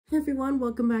Hey everyone,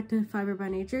 welcome back to Fiber by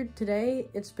Nature. Today,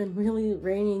 it's been really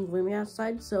rainy and gloomy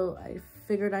outside, so I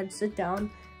figured I'd sit down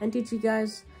and teach you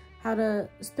guys how to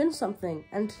spin something.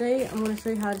 And today, I'm going to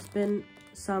show you how to spin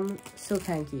some silk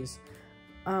hankies.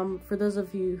 For those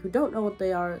of you who don't know what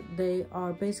they are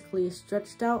basically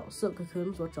stretched out silk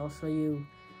cocoons, which I'll show you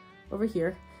over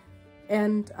here.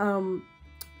 And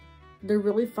they're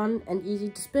really fun and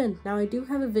easy to spin. Now, I do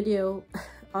have a video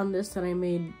on this that I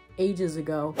made ages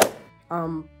ago.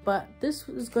 But this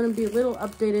is going to be a little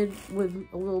updated with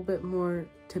a little bit more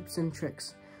tips and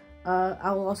tricks.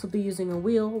 I will also be using a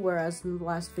wheel, whereas in the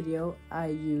last video, I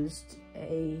used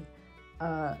a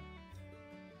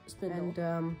spin.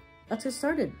 And let's get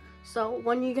started. So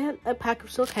when you get a pack of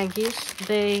silk hankies,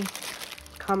 they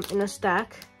come in a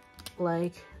stack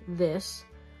like this.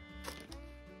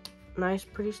 Nice,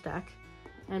 pretty stack.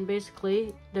 And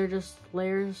basically, they're just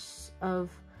layers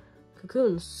of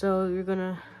cocoons. So you're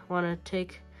gonna want to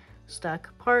take stack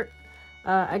apart.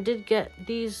 I did get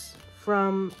these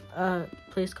from a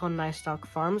place called Nistock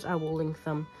Farms. I will link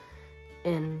them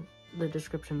in the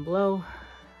description below.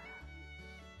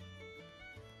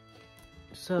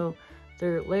 So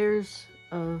they're layers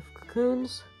of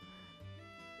cocoons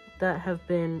that have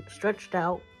been stretched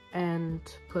out and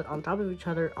put on top of each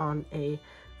other on a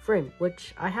frame,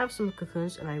 which I have some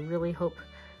cocoons and I really hope to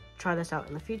try this out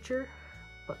in the future,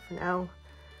 but for now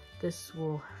this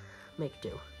will make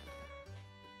do.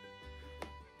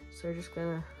 So you're just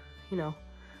gonna,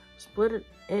 split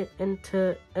it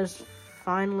into as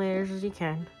fine layers as you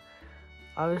can.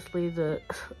 Obviously the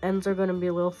ends are gonna be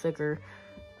a little thicker,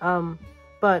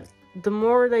 but the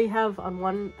more they have on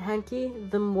one hanky,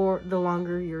 the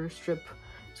longer your strip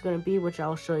is gonna be, which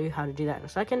I'll show you how to do that in a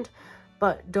second.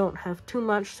 But don't have too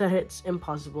much that it's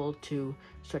impossible to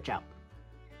stretch out.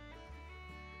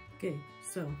 Okay,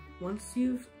 so once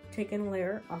you've taken a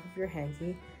layer off of your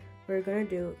hanky, what you're going to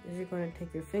do is you're going to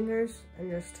take your fingers and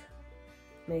just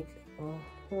make a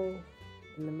hole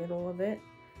in the middle of it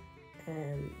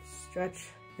and stretch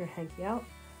your hanky out.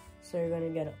 So you're going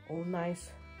to get a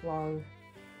nice long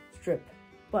strip.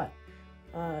 But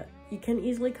you can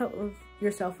easily cut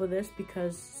yourself with this,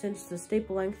 because since the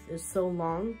staple length is so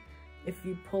long, if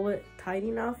you pull it tight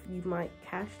enough, you might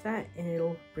catch that and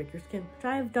it'll break your skin, which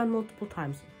I have done multiple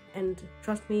times. And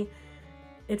trust me,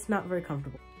 it's not very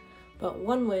comfortable. But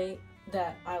one way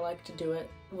that I like to do it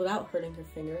without hurting your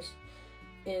fingers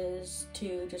is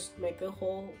to just make a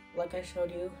hole, like I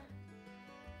showed you,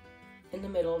 in the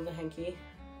middle of the hanky,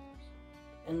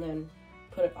 and then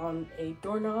put it on a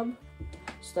doorknob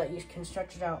so that you can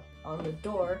stretch it out on the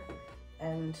door,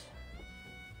 and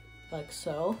like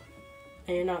so.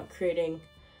 And you're not creating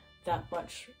that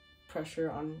much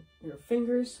pressure on your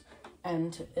fingers,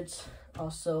 and it's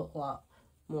also a lot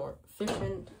more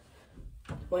efficient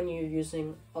when you're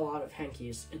using a lot of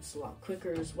hankies. It's a lot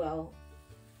quicker as well.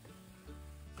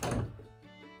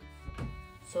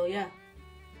 So yeah,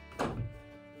 just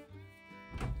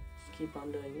keep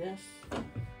on doing this.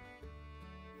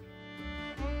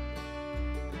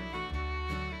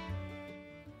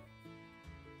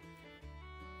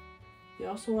 You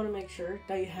also want to make sure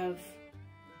that you have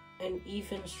an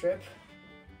even strip,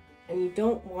 and you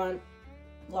don't want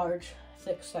large,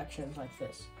 thick sections like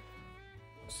this.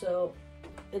 So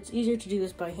it's easier to do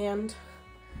this by hand.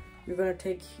 You're going to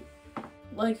take,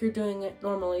 like you're doing it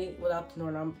normally without the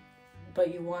doorknob,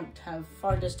 but you want to have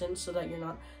far distance so that you're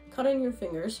not cutting your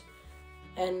fingers,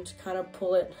 and kind of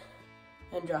pull it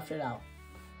and draft it out.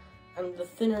 And the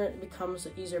thinner it becomes,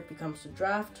 the easier it becomes to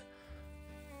draft.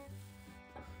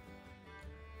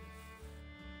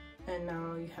 And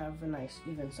now you have a nice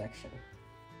even section.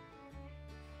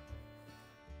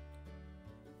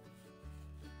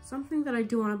 Something that I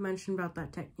do want to mention about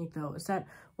that technique though is that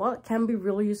while it can be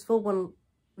really useful when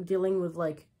dealing with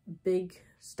like big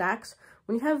stacks,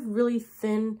 when you have really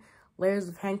thin layers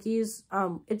of hankies,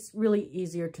 it's really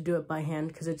easier to do it by hand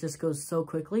because it just goes so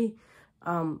quickly.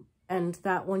 And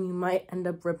that one you might end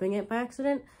up ripping it by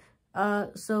accident.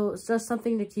 So it's just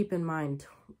something to keep in mind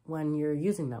when you're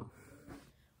using them.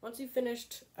 Once you've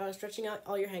finished stretching out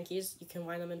all your hankies, you can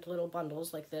wind them into little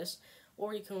bundles like this,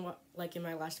 or you can, like in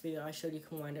my last video I showed, you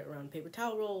can wind it around a paper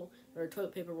towel roll or a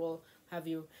toilet paper roll, have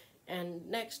you. And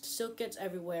next, silk gets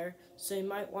everywhere, so you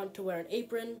might want to wear an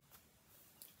apron.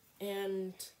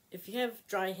 And if you have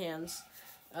dry hands,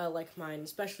 like mine,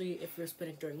 especially if you're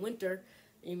spinning during winter,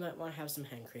 you might want to have some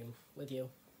hand cream with you.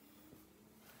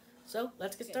 So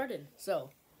let's get started. So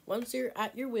once you're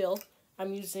at your wheel,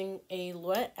 I'm using a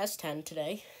Loette S10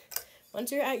 today.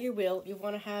 Once you're at your wheel, you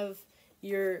want to have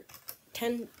your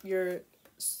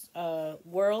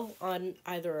whirl on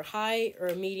either a high or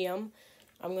a medium,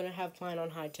 I'm going to have mine on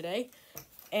high today.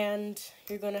 And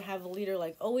you're going to have a leader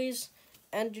like always.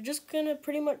 And you're just going to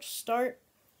pretty much start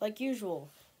like usual.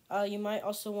 You might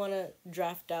also want to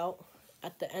draft out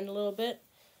at the end a little bit.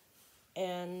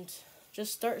 And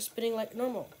just start spinning like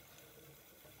normal.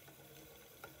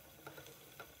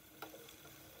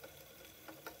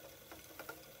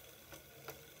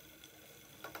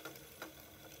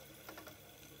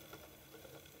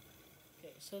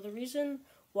 So the reason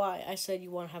why I said you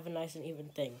want to have a nice and even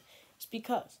thing is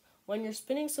because when you're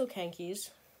spinning silk hankies,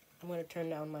 I'm going to turn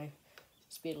down my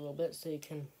speed a little bit so you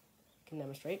can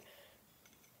demonstrate,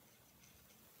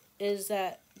 is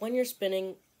that when you're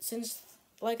spinning, since,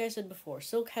 like I said before,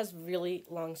 silk has really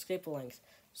long staple length,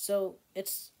 so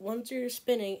once you're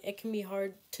spinning, it can be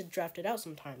hard to draft it out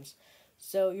sometimes.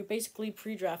 So you're basically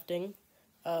pre-drafting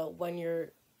when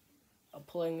you're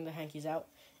pulling the hankies out,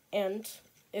 and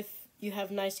if you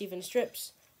have nice even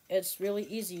strips, it's really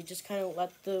easy. You just kind of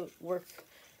let the work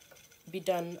be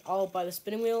done all by the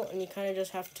spinning wheel, and you kind of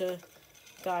just have to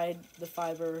guide the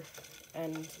fiber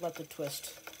and let the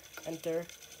twist enter,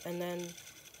 and then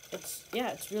it's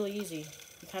really easy.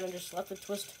 You kind of just let the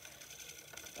twist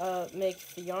make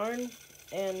the yarn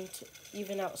and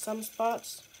even out some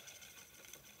spots,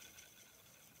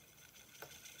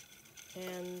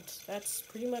 and that's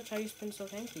pretty much how you spin silk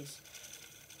hankies.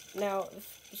 Now,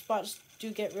 if the spots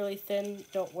do get really thin,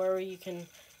 don't worry, you can,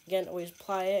 again, always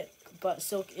ply it, but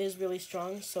silk is really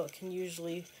strong, so it can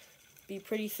usually be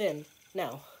pretty thin.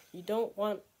 Now, you don't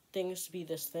want things to be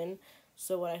this thin,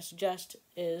 so what I suggest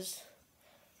is,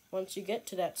 once you get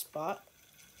to that spot,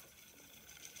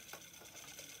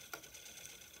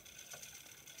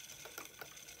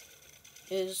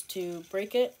 is to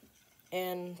break it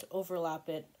and overlap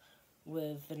it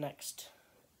with the next,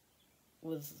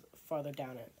 farther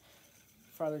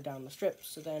down the strip,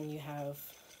 so then you have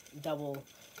double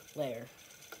layer.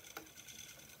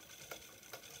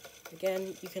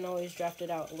 Again, you can always draft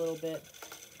it out a little bit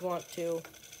if you want to,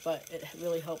 but it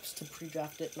really helps to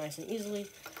pre-draft it nice and easily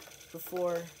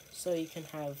before, so you can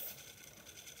have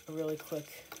a really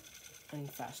quick and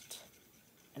fast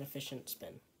and efficient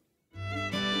spin.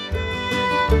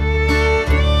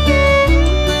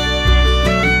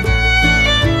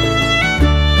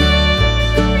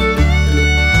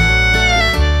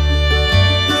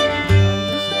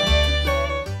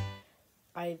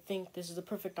 I think this is a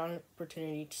perfect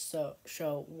opportunity to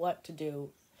show what to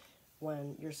do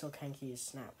when your silk hankies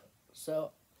snap.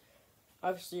 So,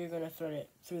 obviously you're going to thread it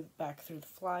back through the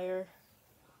flyer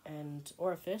and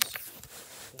orifice.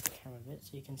 Get the camera a bit so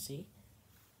you can see.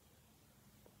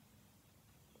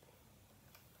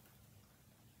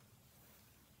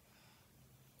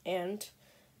 And,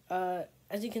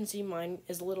 as you can see, mine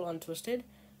is a little untwisted.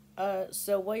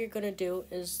 So what you're going to do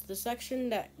is the section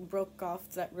that broke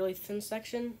off, that really thin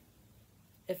section,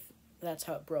 if that's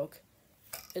how it broke,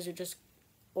 is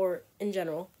or in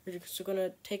general, you're just going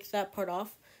to take that part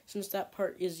off, since that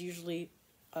part is usually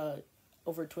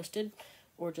over twisted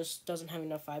or just doesn't have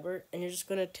enough fiber, and you're just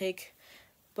going to take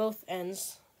both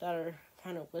ends that are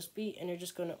kind of wispy, and you're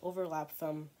just going to overlap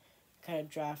them, kind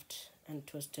of draft and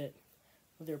twist it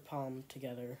with your palm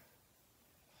together.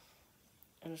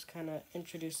 And just kind of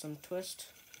introduce some twist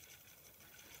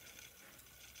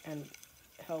and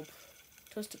help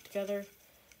twist it together. And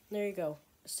there you go,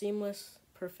 a seamless,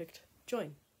 perfect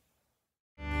join.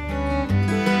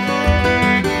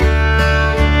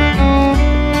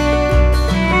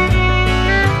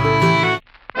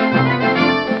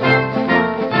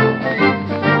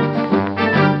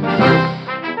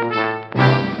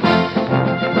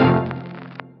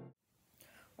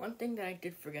 One thing that I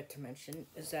did forget to mention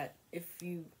is that if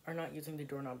you are not using the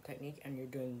doorknob technique and you're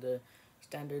doing the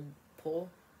standard pull,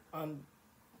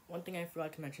 one thing I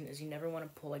forgot to mention is you never want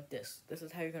to pull like this. This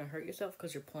is how you're going to hurt yourself,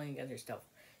 because you're pulling against yourself.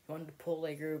 You want to pull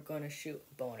like you're going to shoot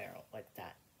a bow and arrow, like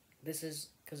that. This is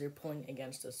because you're pulling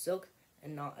against the silk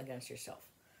and not against yourself.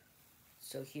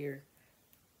 So here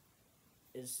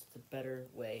is the better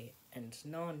way and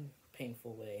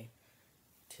non-painful way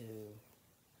to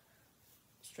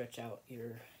stretch out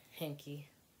your hanky,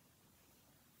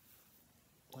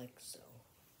 like so.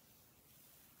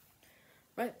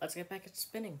 Right, let's get back to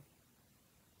spinning.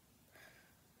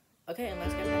 Okay, and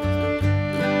let's get back to spinning.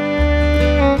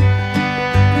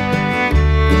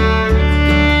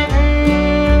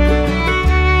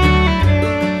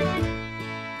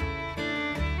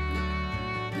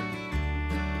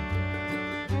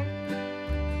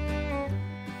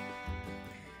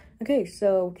 Okay,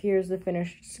 so here's the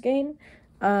finished skein.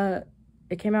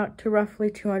 It came out to roughly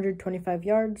 225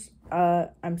 yards.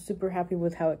 I'm super happy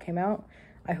with how it came out.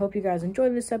 I hope you guys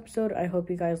enjoyed this episode. I hope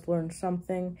you guys learned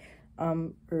something.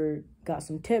 or got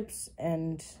some tips,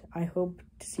 and I hope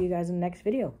to see you guys in the next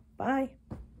video. Bye!